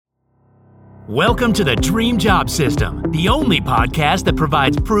Welcome to the Dream Job System, the only podcast that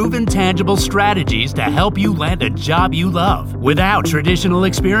provides proven, tangible strategies to help you land a job you love without traditional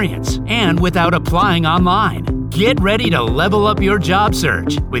experience and without applying online. Get ready to level up your job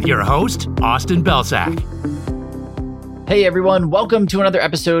search with your host, Austin Belsak. Hey everyone, welcome to another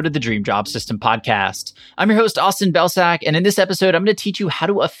episode of the Dream Job System podcast. I'm your host, Austin Belsak, and in this episode, I'm going to teach you how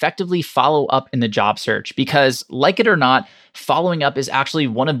to effectively follow up in the job search because, like it or not, following up is actually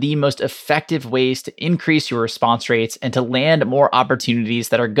one of the most effective ways to increase your response rates and to land more opportunities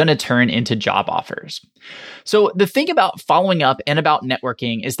that are going to turn into job offers. So the thing about following up and about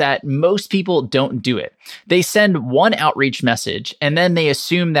networking is that most people don't do it. They send one outreach message and then they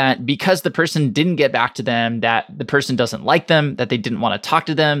assume that because the person didn't get back to them, that the person doesn't like them, that they didn't want to talk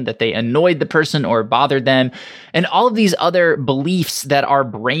to them, that they annoyed the person or bothered them, and all of these other beliefs that our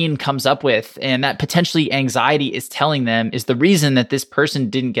brain comes up with and that potentially anxiety is telling them is the reason that this person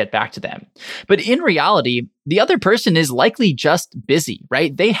didn't get back to them. But in reality, the other person is likely just busy,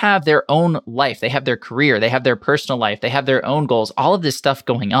 right? They have their own life. They have their career. They have their personal life. They have their own goals, all of this stuff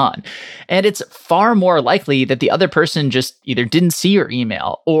going on. And it's far more likely that the other person just either didn't see your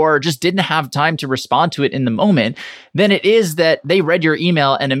email or just didn't have time to respond to it in the moment than it is that they read your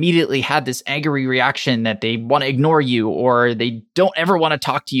email and immediately had this angry reaction that they want to ignore you or they don't ever want to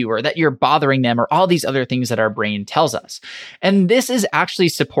talk to you or that you're bothering them or all these other things that our brain tells us. And this is actually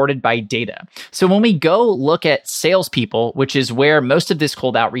supported by data. So when we go look at salespeople, which is where most of this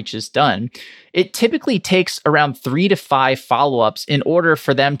cold outreach is done, it typically takes around 3 to 5 follow-ups in order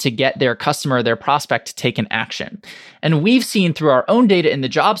for them to get their customer, their prospect to take an action. And we've seen through our own data in the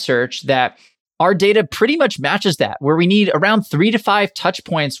job search that our data pretty much matches that, where we need around 3 to 5 touch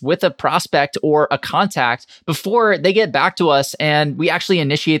points with a prospect or a contact before they get back to us and we actually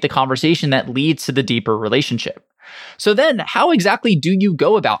initiate the conversation that leads to the deeper relationship. So then, how exactly do you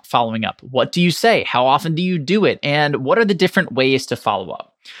go about following up? What do you say? How often do you do it? And what are the different ways to follow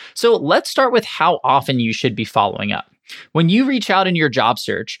up? So let's start with how often you should be following up. When you reach out in your job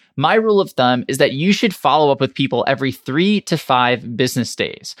search, my rule of thumb is that you should follow up with people every 3 to 5 business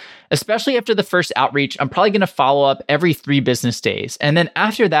days. Especially after the first outreach, I'm probably going to follow up every 3 business days. And then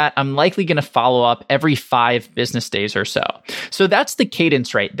after that, I'm likely going to follow up every 5 business days or so. So that's the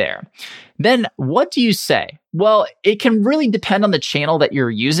cadence right there. Then what do you say? Well, it can really depend on the channel that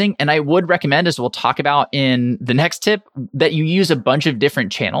you're using. And I would recommend, as we'll talk about in the next tip, that you use a bunch of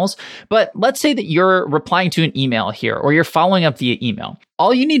different channels. But let's say that you're replying to an email here, or you're following up via email.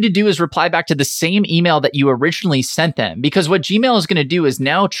 All you need to do is reply back to the same email that you originally sent them, because what Gmail is going to do is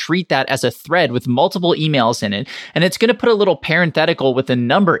now treat that as a thread with multiple emails in it, and it's going to put a little parenthetical with a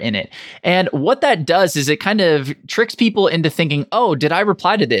number in it. And what that does is it kind of tricks people into thinking, oh, did I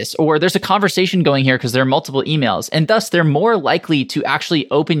reply to this? Or there's a conversation going here because there are multiple emails, and thus they're more likely to actually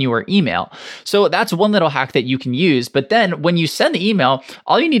open your email. So that's one little hack that you can use. But then when you send the email,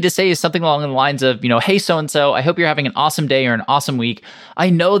 all you need to say is something along the lines of, hey, so-and-so, I hope you're having an awesome day or an awesome week. I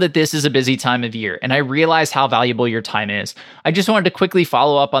know that this is a busy time of year, and I realize how valuable your time is. I just wanted to quickly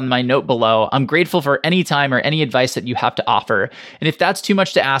follow up on my note below. I'm grateful for any time or any advice that you have to offer. And if that's too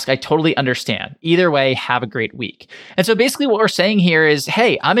much to ask, I totally understand. Either way, have a great week. And so basically what we're saying here is,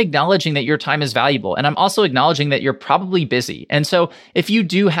 hey, I'm acknowledging that your time is valuable, and I'm also acknowledging that you're probably busy. And so if you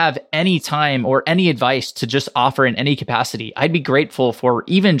do have any time or any advice to just offer in any capacity, I'd be grateful for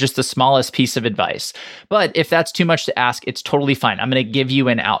even just the smallest piece of advice. But if that's too much to ask, it's totally fine. I'm going to give you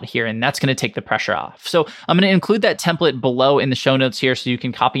an out here, and that's going to take the pressure off. So I'm going to include that template below in the show notes here so you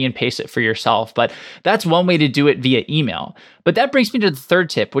can copy and paste it for yourself. But that's one way to do it via email. But that brings me to the third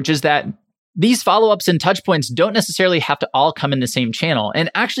tip, which is that these follow-ups and touch points don't necessarily have to all come in the same channel. And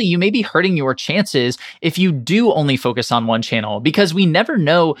actually, you may be hurting your chances if you do only focus on one channel, because we never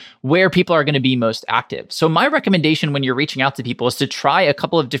know where people are going to be most active. So my recommendation when you're reaching out to people is to try a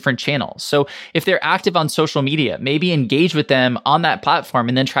couple of different channels. So if they're active on social media, maybe engage with them on that platform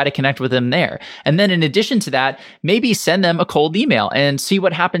and then try to connect with them there. And then in addition to that, maybe send them a cold email and see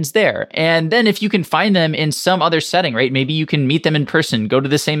what happens there. And then if you can find them in some other setting, right? Maybe you can meet them in person, go to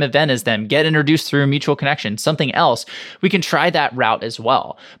the same event as them, get introduced through a mutual connection, something else, we can try that route as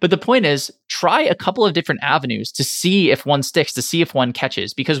well. But the point is, try a couple of different avenues to see if one sticks, to see if one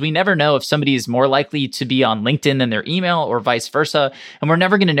catches, because we never know if somebody is more likely to be on LinkedIn than their email or vice versa. And we're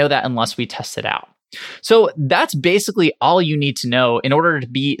never going to know that unless we test it out. So that's basically all you need to know in order to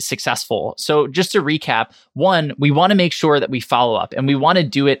be successful. So just to recap, 1, we want to make sure that we follow up and we want to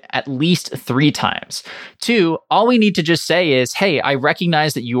do it at least 3 times. 2, all we need to just say is, hey, I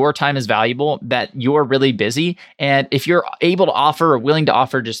recognize that your time is valuable, that you're really busy. And if you're able to offer or willing to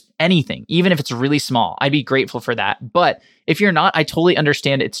offer just anything, even if it's really small, I'd be grateful for that. But If you're not, I totally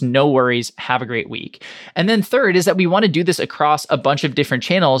understand. It's no worries. Have a great week. And then third is that we want to do this across a bunch of different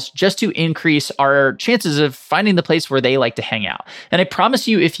channels just to increase our chances of finding the place where they like to hang out. And I promise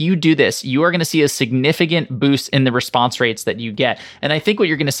you, if you do this, you are going to see a significant boost in the response rates that you get. And I think what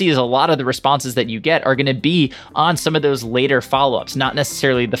you're going to see is a lot of the responses that you get are going to be on some of those later follow-ups, not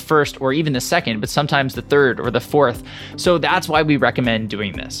necessarily the first or even the second, but sometimes the third or the fourth. So that's why we recommend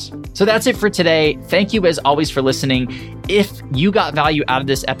doing this. So that's it for today. Thank you as always for listening. If you got value out of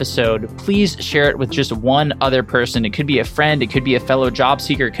this episode, please share it with just one other person. It could be a friend, it could be a fellow job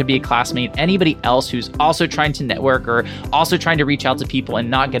seeker, it could be a classmate, anybody else who's also trying to network or also trying to reach out to people and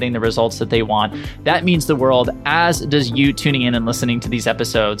not getting the results that they want. That means the world, as does you tuning in and listening to these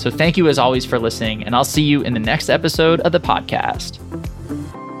episodes. So thank you as always for listening, and I'll see you in the next episode of the podcast.